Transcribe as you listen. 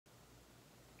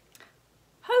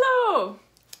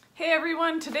Hey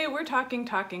everyone, today we're talking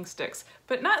talking sticks,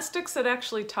 but not sticks that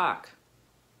actually talk.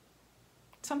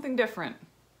 Something different.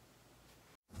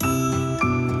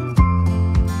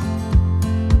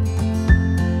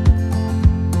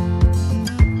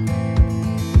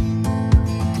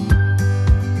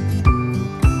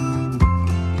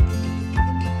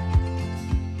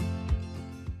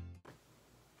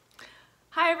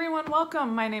 Hi everyone,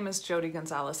 welcome. My name is Jodi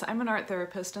Gonzalez. I'm an art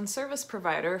therapist and service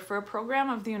provider for a program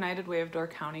of the United Way of Door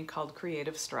County called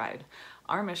CreativeSTRIDE.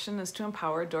 Our mission is to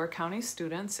empower Door County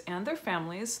students and their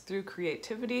families through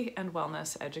creativity and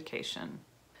wellness education.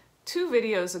 2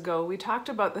 videos ago, we talked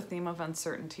about the theme of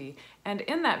uncertainty, and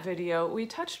in that video, we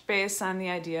touched base on the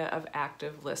idea of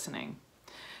active listening.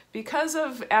 Because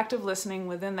of active listening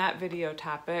within that video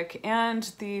topic and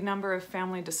the number of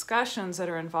family discussions that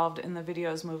are involved in the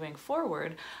videos moving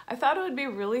forward, I thought it would be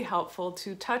really helpful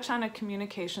to touch on a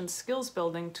communication skills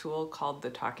building tool called the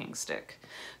talking stick.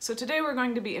 So today we're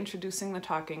going to be introducing the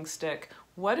talking stick,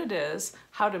 what it is,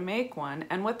 how to make one,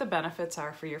 and what the benefits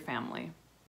are for your family.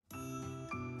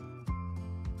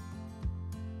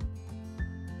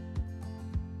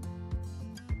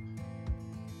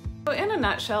 So in a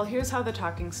nutshell, here's how the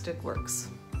talking stick works.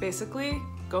 Basically,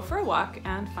 go for a walk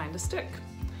and find a stick.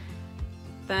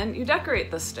 Then you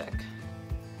decorate the stick.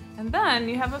 And then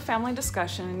you have a family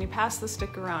discussion and you pass the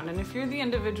stick around. And if you're the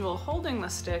individual holding the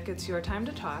stick, it's your time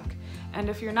to talk. And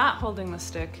if you're not holding the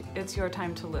stick, it's your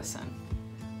time to listen.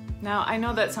 Now, I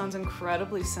know that sounds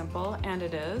incredibly simple, and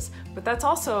it is, but that's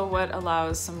also what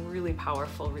allows some really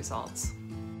powerful results.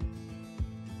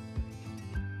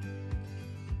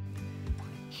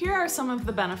 Here are some of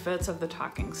the benefits of the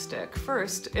talking stick.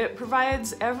 First, it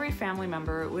provides every family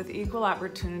member with equal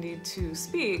opportunity to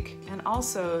speak and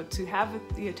also to have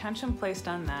the attention placed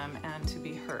on them and to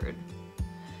be heard.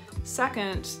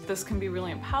 Second, this can be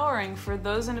really empowering for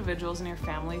those individuals in your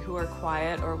family who are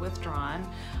quiet or withdrawn.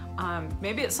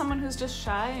 Maybe it's someone who's just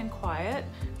shy and quiet.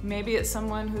 Maybe it's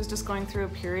someone who's just going through a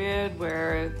period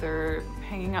where they're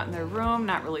hanging out in their room,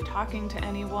 not really talking to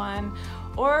anyone.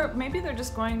 Or maybe they're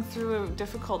just going through a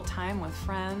difficult time with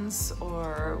friends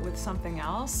or with something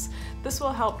else. This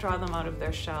will help draw them out of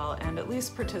their shell and at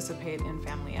least participate in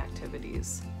family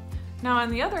activities. Now, on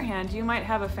the other hand, you might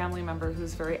have a family member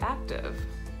who's very active.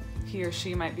 He or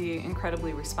she might be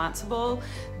incredibly responsible,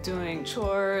 doing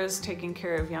chores, taking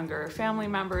care of younger family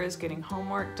members, getting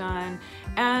homework done,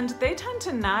 and they tend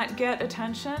to not get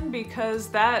attention because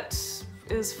that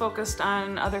is focused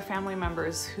on other family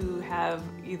members who have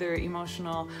either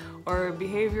emotional or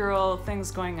behavioral things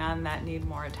going on that need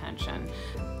more attention.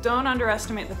 Don't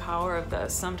underestimate the power of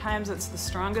this. Sometimes it's the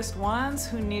strongest ones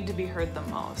who need to be heard the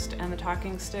most, and the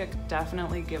talking stick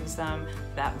definitely gives them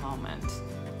that moment.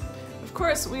 Of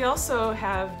course, we also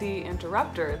have the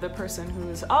interrupter, the person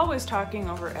who's always talking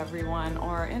over everyone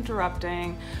or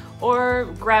interrupting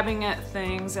or grabbing at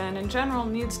things and in general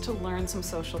needs to learn some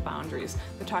social boundaries.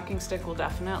 The talking stick will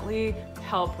definitely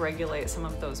help regulate some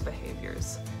of those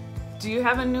behaviors. Do you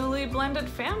have a newly blended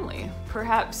family?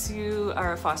 Perhaps you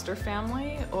are a foster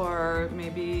family, or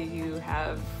maybe you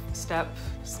have step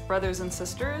brothers and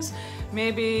sisters.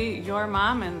 Maybe your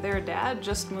mom and their dad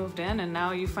just moved in and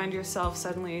now you find yourself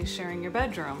suddenly sharing your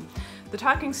bedroom. The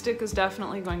talking stick is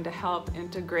definitely going to help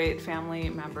integrate family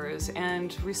members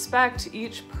and respect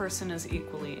each person as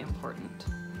equally important.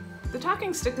 The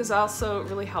talking stick is also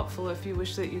really helpful if you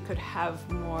wish that you could have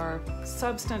more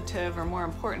substantive or more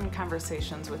important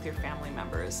conversations with your family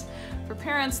members. For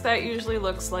parents, that usually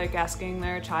looks like asking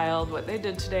their child what they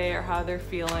did today or how they're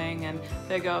feeling, and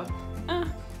they go,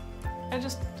 I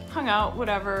just hung out,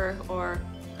 whatever, or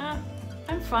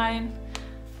I'm fine.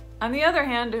 On the other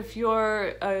hand, if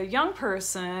you're a young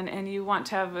person and you want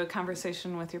to have a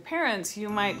conversation with your parents, you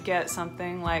might get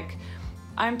something like,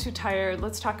 I'm too tired,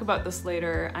 let's talk about this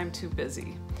later, I'm too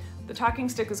busy. The talking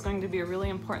stick is going to be a really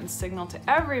important signal to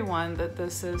everyone that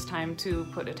this is time to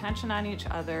put attention on each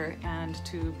other and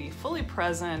to be fully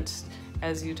present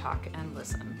as you talk and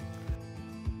listen.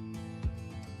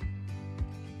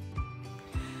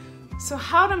 So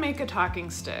how to make a talking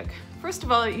stick? First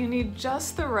of all, you need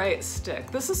just the right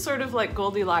stick. This is sort of like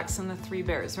Goldilocks and the 3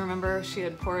 bears. Remember, she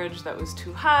had porridge that was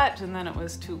too hot, and then it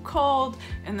was too cold,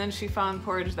 and then she found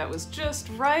porridge that was just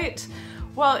right.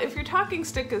 Well, if your talking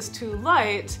stick is too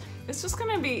light, it's just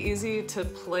going to be easy to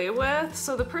play with.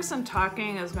 So the person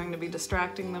talking is going to be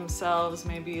distracting themselves,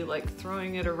 maybe like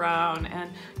throwing it around, and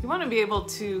you want to be able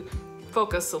to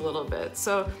focus a little bit.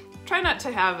 So try not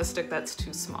to have a stick that's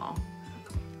too small.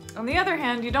 On the other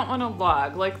hand, you don't want to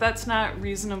log, like that's not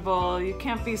reasonable. You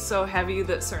can't be so heavy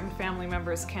that certain family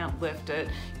members can't lift it.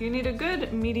 You need a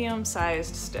good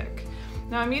medium-sized stick.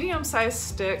 Now, a medium-sized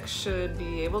stick should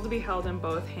be able to be held in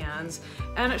both hands,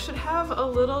 and it should have a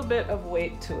little bit of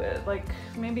weight to it, like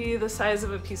maybe the size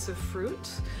of a piece of fruit.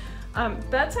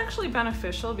 That's actually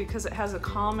beneficial because it has a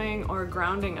calming or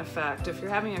grounding effect. If you're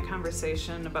having a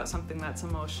conversation about something that's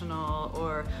emotional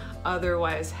or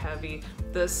otherwise heavy,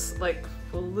 this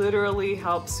will literally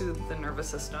help soothe the nervous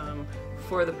system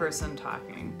for the person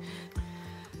talking.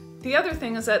 The other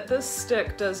thing is that this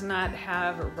stick does not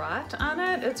have a rot on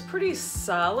it. It's pretty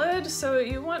solid, so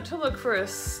you want to look for a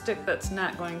stick that's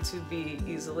not going to be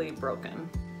easily broken.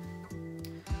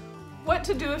 What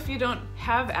to do if you don't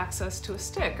have access to a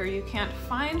stick or you can't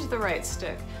find the right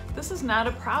stick? This is not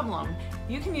a problem.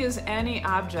 You can use any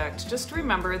object. Just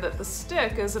remember that the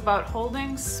stick is about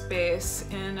holding space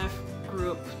in a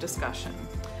group discussion.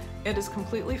 It is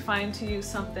completely fine to use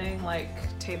something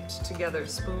like taped together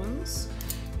spoons.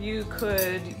 You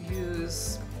could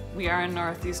use, we are in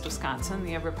Northeast Wisconsin,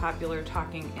 the ever popular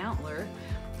talking antler.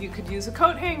 You could use a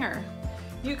coat hanger.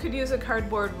 You could use a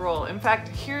cardboard roll. In fact,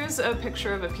 here's a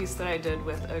picture of a piece that I did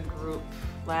with a group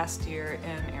last year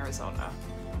in Arizona.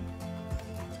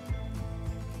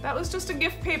 That was just a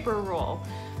gift paper roll.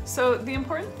 So the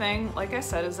important thing, like I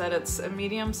said, is that it's a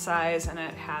medium size and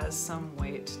it has some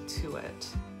weight to it.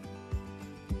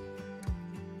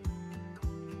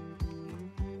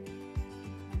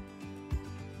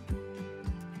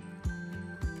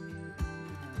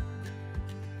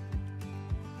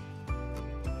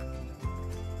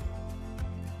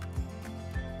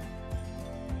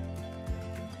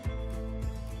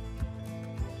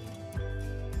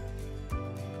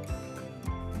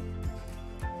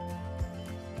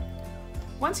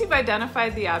 Once you've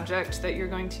identified the object that you're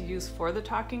going to use for the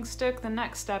talking stick, the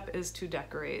next step is to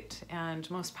decorate. And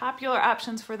most popular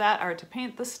options for that are to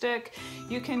paint the stick.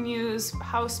 You can use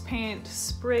house paint,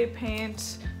 spray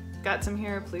paint. Got some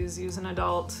here, please use an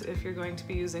adult if you're going to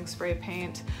be using spray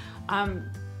paint.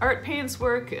 Art paints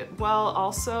work well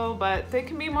also, but they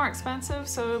can be more expensive,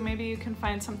 so maybe you can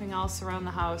find something else around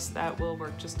the house that will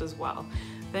work just as well.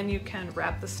 Then you can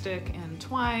wrap the stick in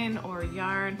twine or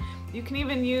yarn. You can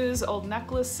even use old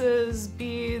necklaces,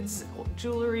 beads,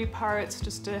 jewelry parts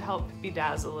just to help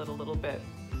bedazzle it a little bit.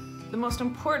 The most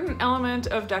important element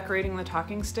of decorating the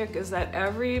talking stick is that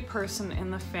every person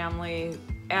in the family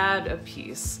add a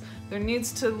piece. There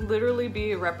needs to literally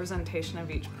be a representation of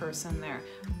each person there.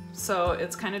 So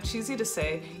it's kind of cheesy to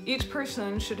say, each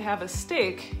person should have a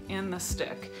stake in the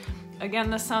stick.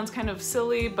 Again, this sounds kind of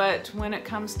silly, but when it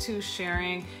comes to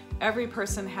sharing, every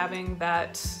person having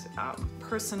that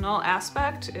personal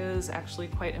aspect is actually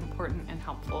quite important and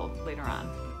helpful later on.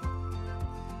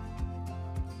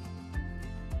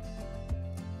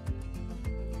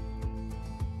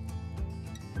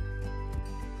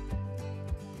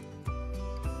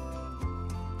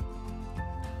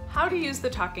 How to use the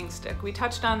talking stick. We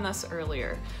touched on this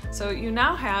earlier. So you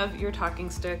now have your talking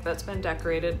stick that's been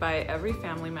decorated by every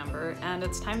family member, and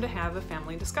it's time to have a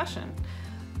family discussion.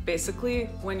 Basically,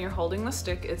 when you're holding the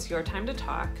stick, it's your time to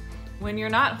talk. When you're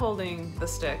not holding the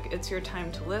stick, it's your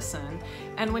time to listen.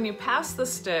 And when you pass the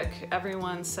stick,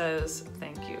 everyone says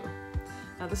thank you.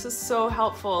 Now this is so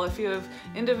helpful if you have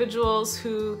individuals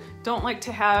who don't like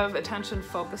to have attention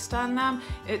focused on them.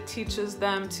 It teaches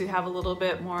them to have a little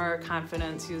bit more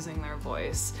confidence using their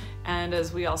voice. And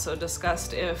as we also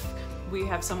discussed, if we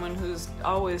have someone who's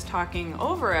always talking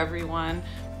over everyone,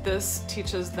 this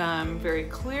teaches them very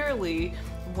clearly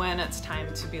when it's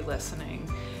time to be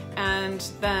listening. And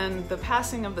then the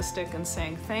passing of the stick and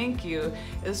saying thank you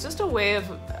is just a way of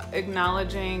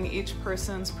acknowledging each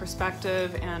person's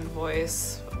perspective and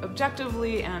voice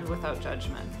objectively and without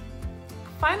judgment.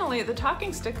 Finally, the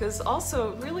talking stick is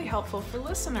also really helpful for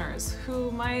listeners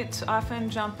who might often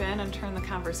jump in and turn the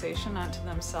conversation onto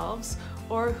themselves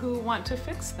or who want to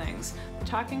fix things. The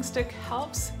talking stick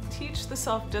helps teach the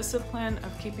self-discipline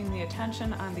of keeping the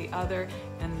attention on the other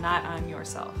and not on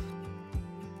yourself.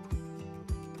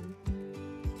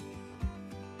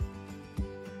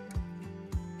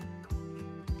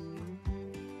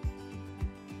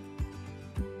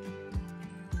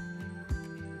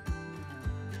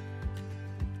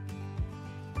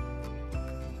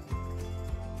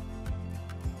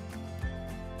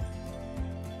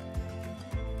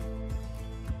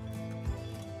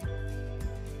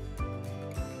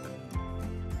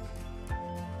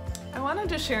 I wanted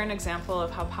to share an example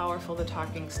of how powerful the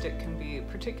talking stick can be,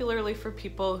 particularly for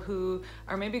people who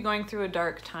are maybe going through a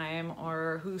dark time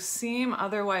or who seem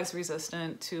otherwise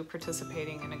resistant to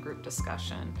participating in a group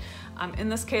discussion. In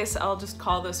this case, I'll just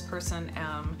call this person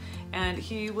M, and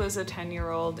he was a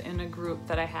 10-year-old in a group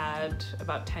that I had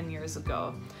about 10 years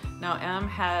ago. Now, M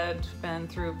had been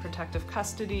through protective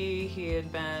custody, he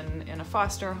had been in a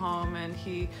foster home, and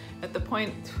he, at the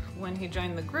point when he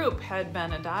joined the group, had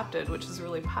been adopted, which is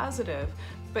really positive.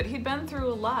 But he'd been through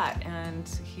a lot, and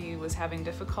he was having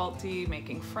difficulty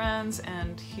making friends,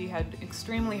 and he had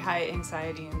extremely high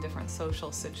anxiety in different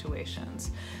social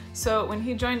situations. So when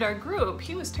he joined our group,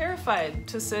 he was terrified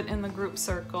to sit in the group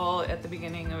circle at the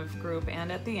beginning of group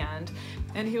and at the end.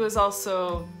 And he was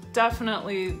also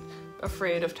definitely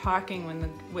afraid of talking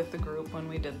with the group when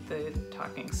we did the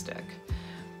talking stick.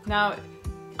 Now,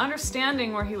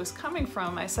 understanding where he was coming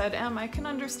from, I said, Em, I can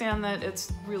understand that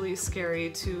it's really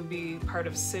scary to be part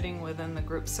of sitting within the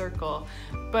group circle,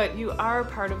 but you are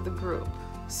part of the group.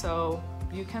 So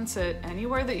you can sit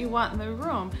anywhere that you want in the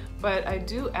room, but I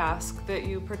do ask that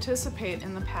you participate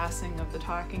in the passing of the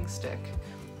talking stick.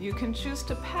 You can choose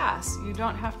to pass, you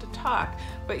don't have to talk,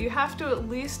 but you have to at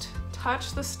least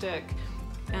touch the stick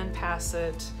and pass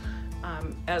it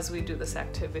as we do this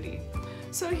activity.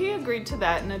 So he agreed to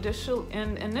that,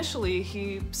 and initially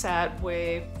he sat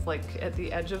way at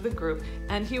the edge of the group,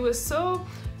 and he was so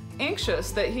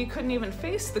anxious that he couldn't even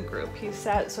face the group. He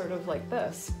sat sort of like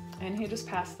this, and he just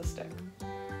passed the stick.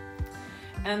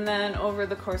 And then over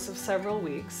the course of several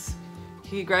weeks,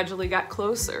 he gradually got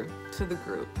closer to the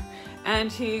group,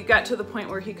 and he got to the point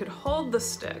where he could hold the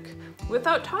stick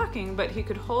without talking, but he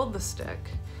could hold the stick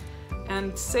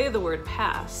and say the word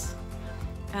pass.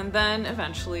 And then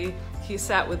eventually he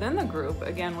sat within the group,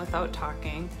 again without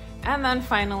talking, and then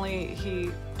finally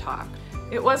he talked.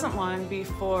 It wasn't long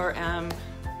before M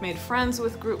made friends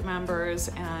with group members,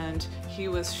 and he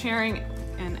was sharing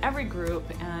in every group,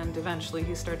 and eventually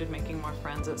he started making more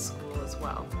friends at school as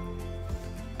well.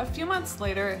 A few months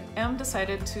later, M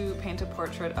decided to paint a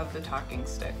portrait of the talking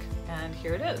stick, and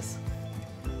here it is.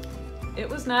 It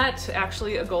was not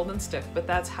actually a golden stick, but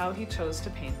that's how he chose to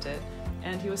paint it.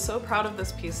 And he was so proud of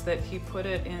this piece that he put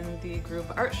it in the group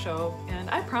art show, and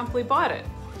I promptly bought it.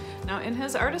 Now, in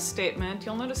his artist statement,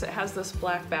 you'll notice it has this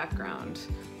black background.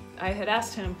 I had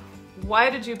asked him, why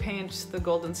did you paint the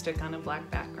golden stick on a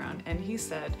black background? And he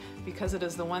said, because it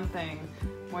is the one thing,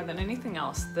 more than anything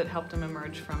else, that helped him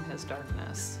emerge from his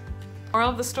darkness. Moral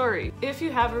of the story, if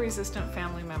you have a resistant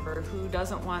family member who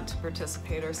doesn't want to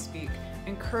participate or speak,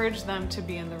 encourage them to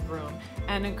be in the room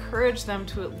and encourage them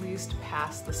to at least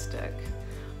pass the stick.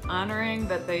 Honoring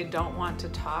that they don't want to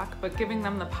talk, but giving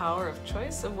them the power of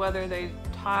choice of whether they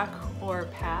talk or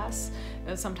pass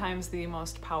is sometimes the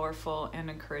most powerful and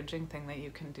encouraging thing that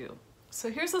you can do. So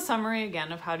here's the summary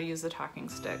again of how to use the talking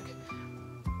stick.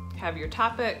 Have your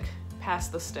topic, pass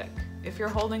the stick. If you're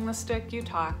holding the stick, you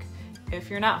talk. If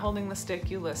you're not holding the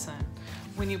stick, you listen.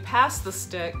 When you pass the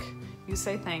stick, you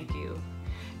say thank you.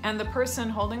 And the person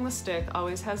holding the stick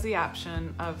always has the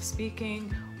option of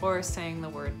speaking or saying the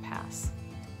word pass.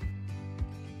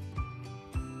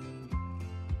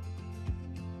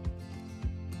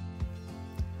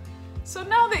 So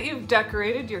now that you've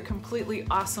decorated your completely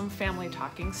awesome family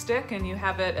talking stick and you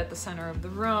have it at the center of the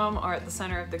room or at the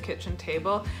center of the kitchen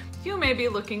table, you may be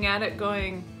looking at it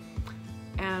going,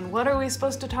 and what are we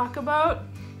supposed to talk about?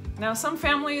 Now, some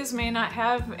families may not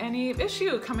have any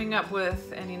issue coming up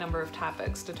with any number of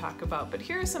topics to talk about, but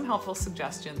here are some helpful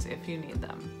suggestions if you need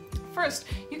them. First,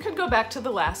 you could go back to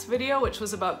the last video, which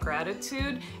was about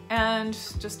gratitude, and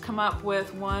just come up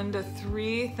with 1 to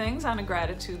 3 things on a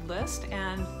gratitude list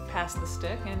and pass the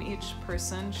stick, and each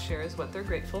person shares what they're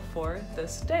grateful for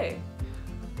this day.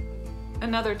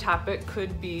 Another topic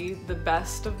could be the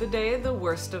best of the day, the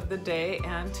worst of the day,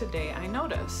 and today I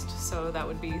noticed. So that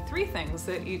would be 3 things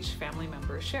that each family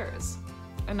member shares.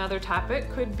 Another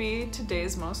topic could be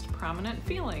today's most prominent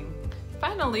feeling.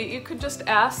 Finally, you could just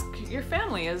ask your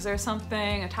family, is there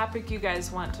something, a topic you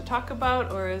guys want to talk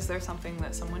about, or is there something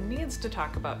that someone needs to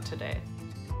talk about today?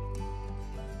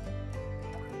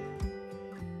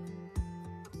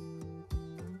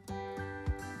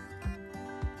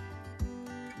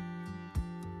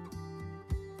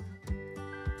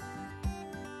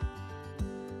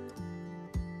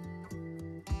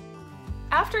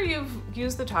 After you've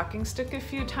used the talking stick a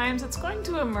few times, it's going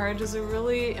to emerge as a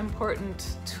really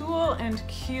important tool and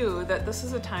cue that this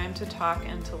is a time to talk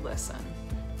and to listen.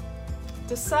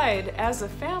 Decide as a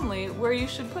family where you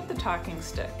should put the talking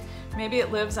stick. Maybe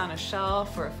it lives on a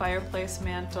shelf or a fireplace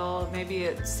mantle, maybe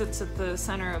it sits at the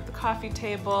center of the coffee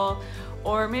table,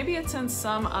 or maybe it's in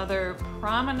some other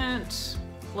prominent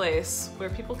place where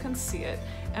people can see it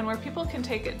and where people can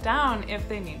take it down if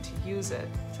they need to use it.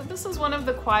 So this is one of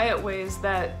the quiet ways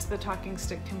that the talking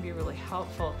stick can be really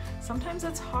helpful. Sometimes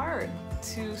it's hard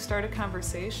to start a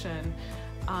conversation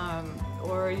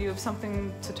or you have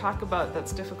something to talk about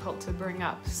that's difficult to bring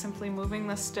up. Simply moving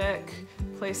the stick,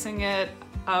 placing it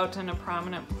out in a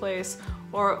prominent place,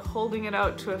 or holding it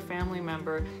out to a family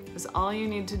member is all you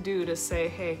need to do to say,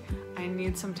 hey, I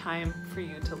need some time for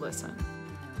you to listen.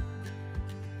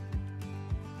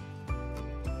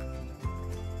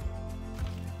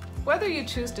 Whether you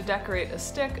choose to decorate a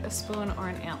stick, a spoon, or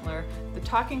an antler, the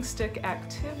talking stick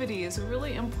activity is a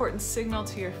really important signal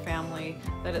to your family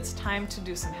that it's time to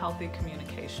do some healthy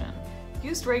communication.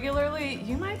 Used regularly,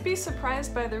 you might be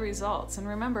surprised by the results. And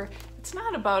remember, it's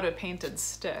not about a painted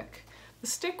stick. The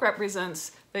stick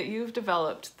represents that you've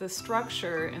developed the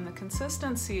structure and the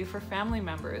consistency for family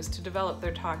members to develop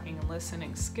their talking and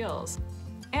listening skills.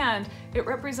 And it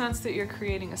represents that you're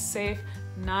creating a safe,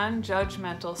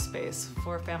 non-judgmental space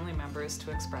for family members to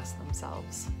express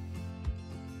themselves.